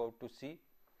cannot go out to sea,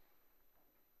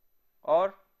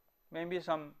 or maybe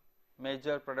some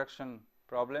major production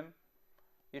problem.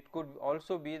 It could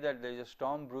also be that there is a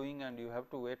storm brewing and you have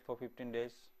to wait for 15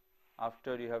 days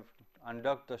after you have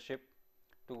undocked the ship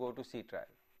to go to sea trial.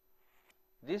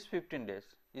 This 15 days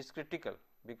is critical,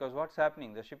 because what is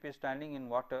happening, the ship is standing in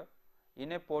water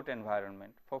in a port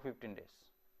environment for 15 days.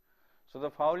 So,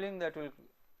 the fouling that will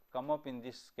come up in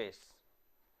this case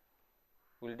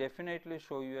will definitely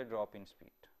show you a drop in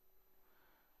speed.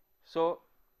 So,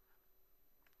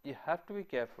 you have to be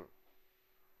careful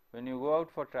when you go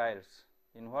out for trials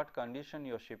in what condition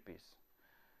your ship is,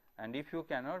 and if you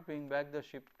cannot bring back the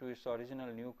ship to its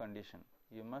original new condition,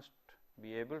 you must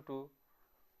be able to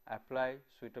apply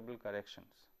suitable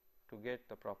corrections to get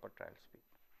the proper trial speed.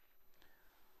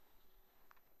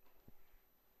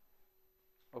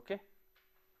 Okay?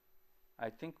 I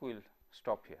think we will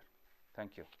stop here.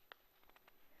 Thank you.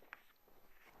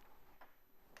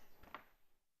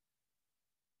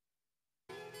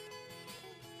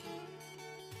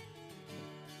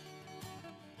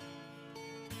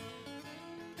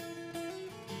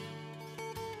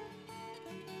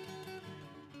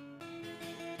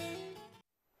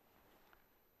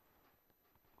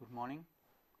 Good morning,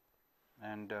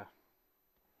 and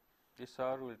this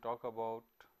hour we will talk about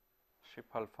ship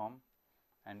hull form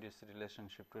and its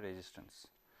relationship to resistance.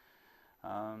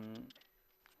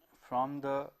 From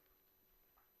the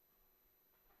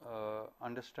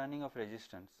understanding of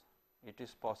resistance, it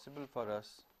is possible for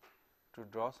us to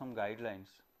draw some guidelines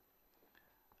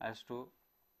as to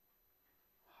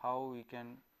how we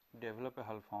can develop a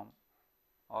hull form,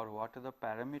 or what are the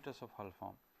parameters of hull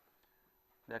form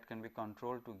that can be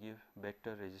controlled to give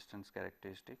better resistance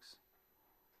characteristics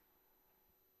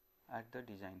at the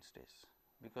design stage.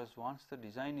 Because once the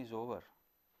design is over,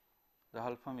 the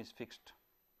hull form is fixed.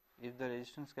 If the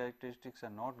resistance characteristics are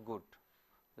not good,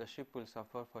 the ship will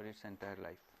suffer for its entire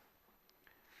life.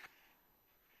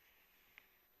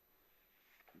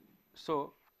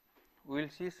 So, we will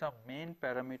see some main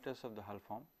parameters of the hull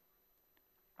form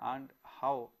and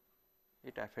how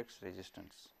it affects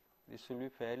resistance. This will be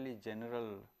fairly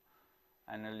general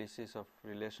analysis of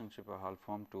relationship of hull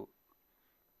form to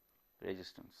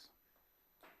resistance.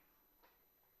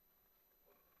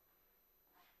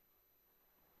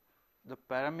 The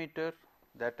parameter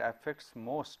that affects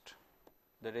most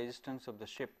the resistance of the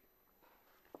ship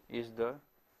is the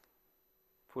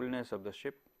fullness of the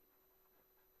ship,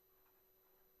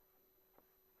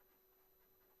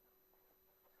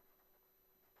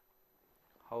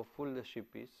 how full the ship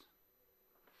is,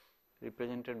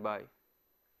 represented by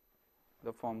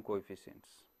the form coefficients.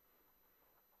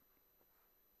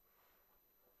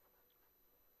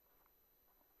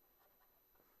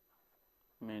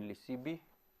 Mainly CB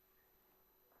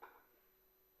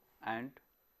and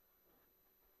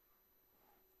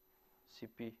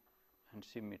CP and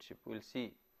C midship. We will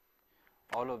see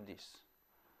all of this.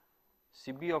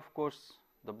 CB, of course,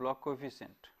 the block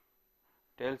coefficient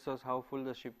tells us how full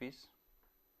the ship is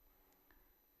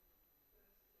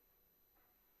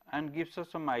and gives us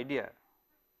some idea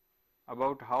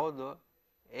about how the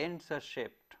ends are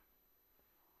shaped,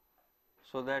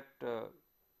 so that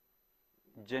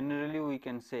generally we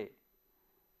can say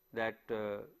that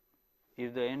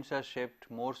if the ends are shaped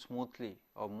more smoothly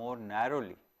or more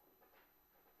narrowly,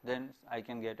 then I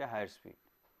can get a higher speed.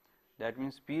 That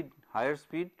means higher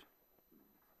speed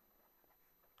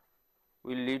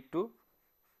will lead to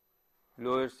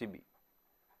lower CB,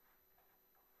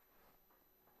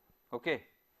 okay,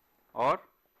 or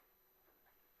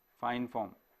fine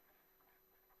form.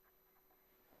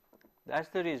 That is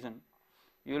the reason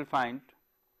you will find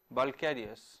bulk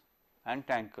carriers and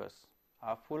tankers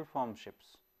are full form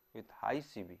ships with high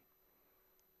CB,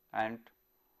 and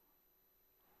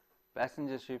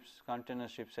passenger ships, container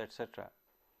ships, etc.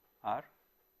 are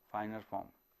finer form.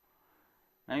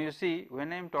 Now, you see,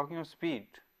 when I am talking of speed,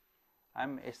 I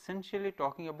am essentially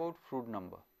talking about Froude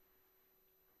number,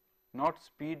 not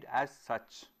speed as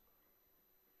such.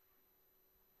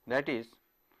 That is,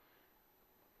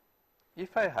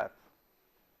 if I have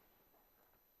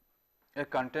a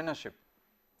container ship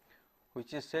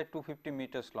which is say 250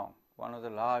 meters long, one of the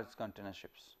large container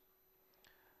ships,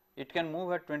 it can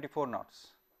move at 24 knots.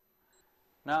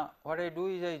 Now, what I do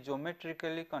is I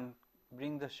geometrically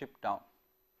bring the ship down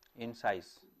in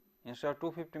size. Instead of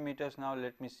 250 meters, now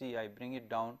let me see, I bring it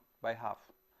down by half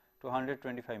to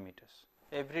 125 meters.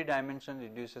 Every dimension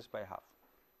reduces by half.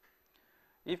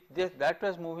 If that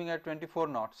was moving at 24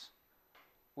 knots,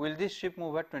 will this ship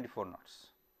move at 24 knots?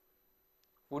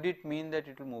 Would it mean that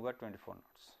it will move at 24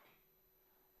 knots?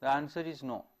 The answer is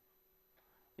no.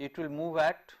 It will move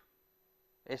at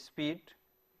a speed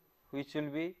which will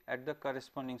be at the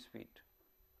corresponding speed.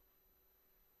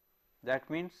 That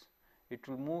means it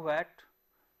will move at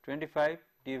 25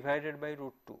 divided by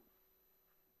root 2.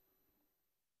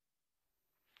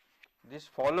 This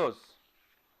follows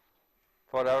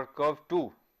for our curve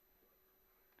 2.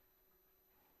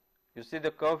 You see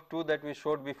the curve 2 that we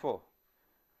showed before,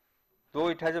 though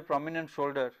it has a prominent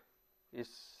shoulder, its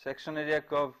section area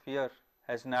curve here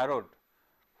has narrowed,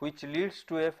 which leads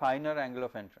to a finer angle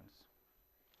of entrance.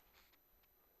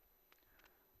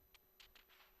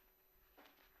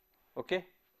 Okay.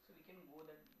 So we can go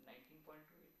that 19.28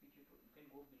 which you told, you can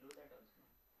go below that also.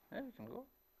 Yeah, you can go.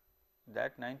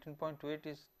 That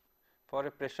 19.28 is for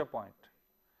a pressure point.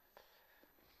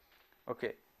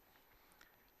 Okay.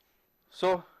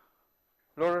 So,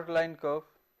 load line curve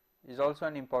is also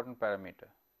an important parameter.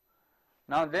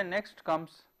 Now, then next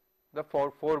comes the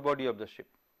fore body of the ship,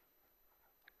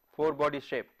 fore body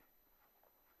shape.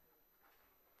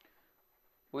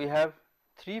 We have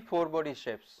 3 fore body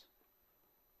shapes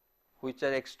which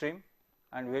are extreme,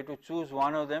 and we have to choose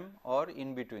one of them or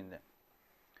in between them.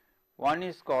 One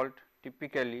is called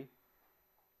typically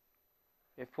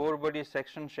a fore body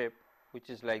section shape, which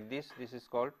is like this. This is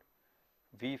called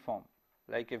V form,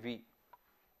 like a V.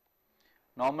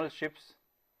 Normal ships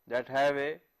that have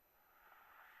a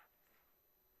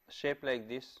shape like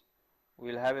this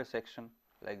will have a section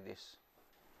like this.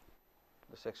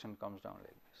 The section comes down like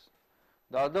this.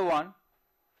 The other one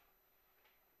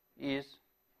is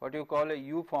what you call a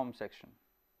U form section,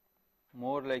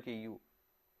 more like a U.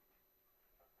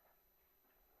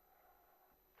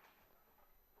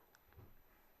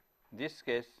 This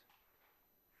case,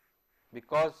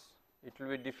 because it will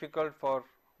be difficult for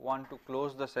one to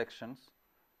close the sections,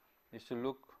 this will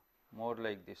look more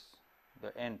like this.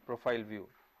 The end profile view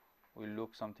will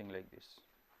look something like this.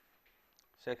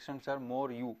 Sections are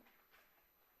more U.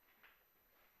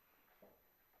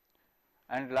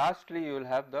 And lastly, you will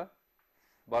have the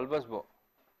bulbous bow.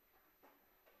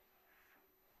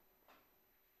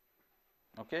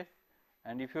 Okay,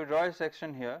 and if you draw a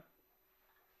section here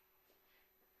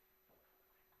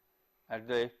at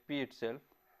the FP itself,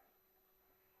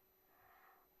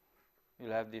 you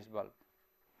will have this bulb.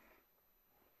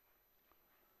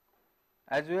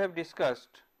 As we have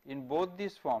discussed, in both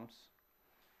these forms,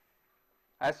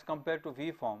 as compared to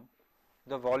V form,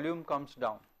 the volume comes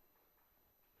down,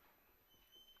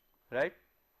 right.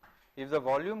 If the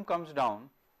volume comes down,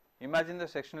 imagine the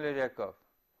sectional area curve.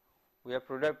 We are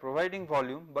providing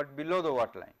volume, but below the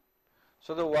waterline.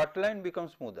 So, the waterline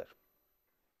becomes smoother,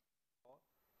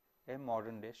 a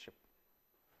modern day ship.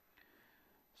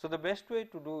 So, the best way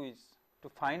to do is to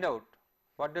find out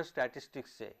what does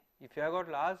statistics say. If you have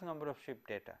got large number of ship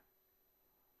data,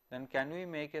 then can we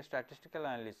make a statistical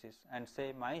analysis and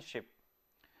say my ship,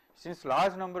 since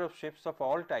large number of ships of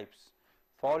all types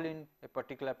fall in a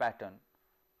particular pattern,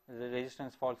 the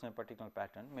resistance falls in a particular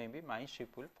pattern, maybe my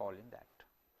ship will fall in that.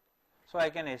 So, I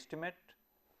can estimate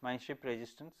my ship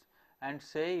resistance and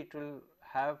say it will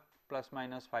have plus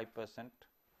minus 5%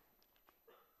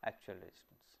 actual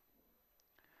resistance.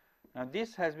 Now,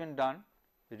 this has been done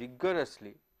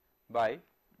rigorously by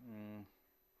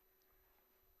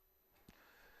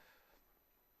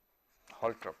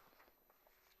Holtrop.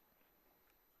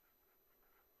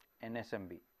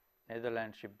 NSMB,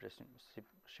 Netherlands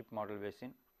Ship Model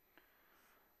Basin,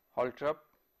 Holtrop,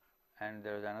 and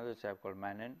there is another chap called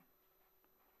Mannen.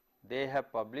 They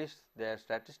have published their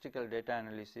statistical data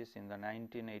analysis in the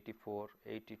 1984,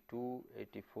 82,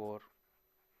 84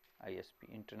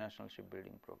 ISP, International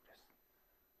Shipbuilding Progress.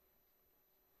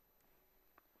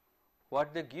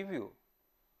 What they give you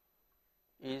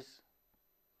is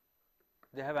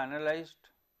they have analyzed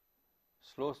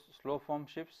slow form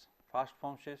ships, fast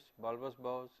form ships, bulbous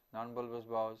bows, non-bulbous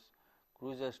bows,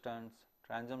 cruiser sterns,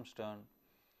 transom stern,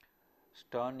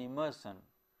 stern immersion,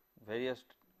 various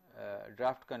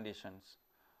draft conditions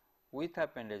with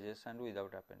appendages and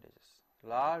without appendages.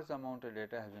 Large amount of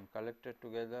data has been collected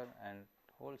together and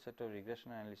whole set of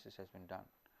regression analysis has been done,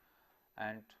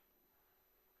 and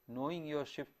knowing your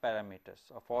ship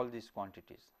parameters of all these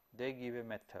quantities, they give a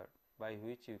method by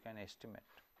which you can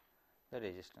estimate the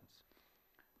resistance.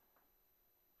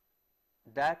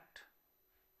 That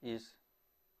is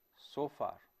so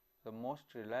far the most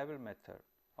reliable method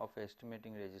of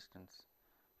estimating resistance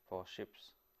for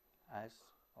ships as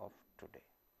of today.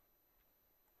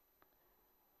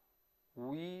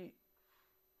 We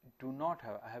do not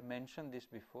have, I have mentioned this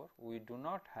before, we do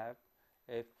not have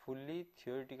a fully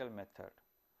theoretical method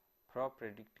for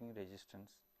predicting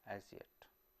resistance as yet.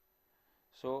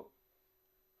 So,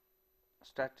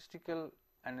 statistical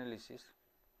analysis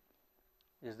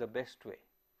is the best way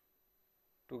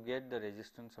to get the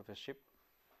resistance of a ship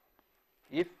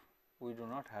if we do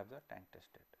not have the tank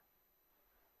test data.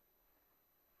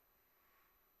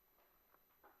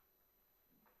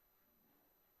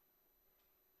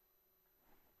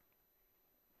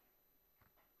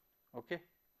 Okay.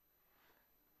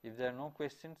 If there are no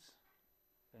questions,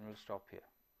 then we will stop here.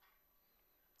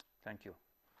 Thank you.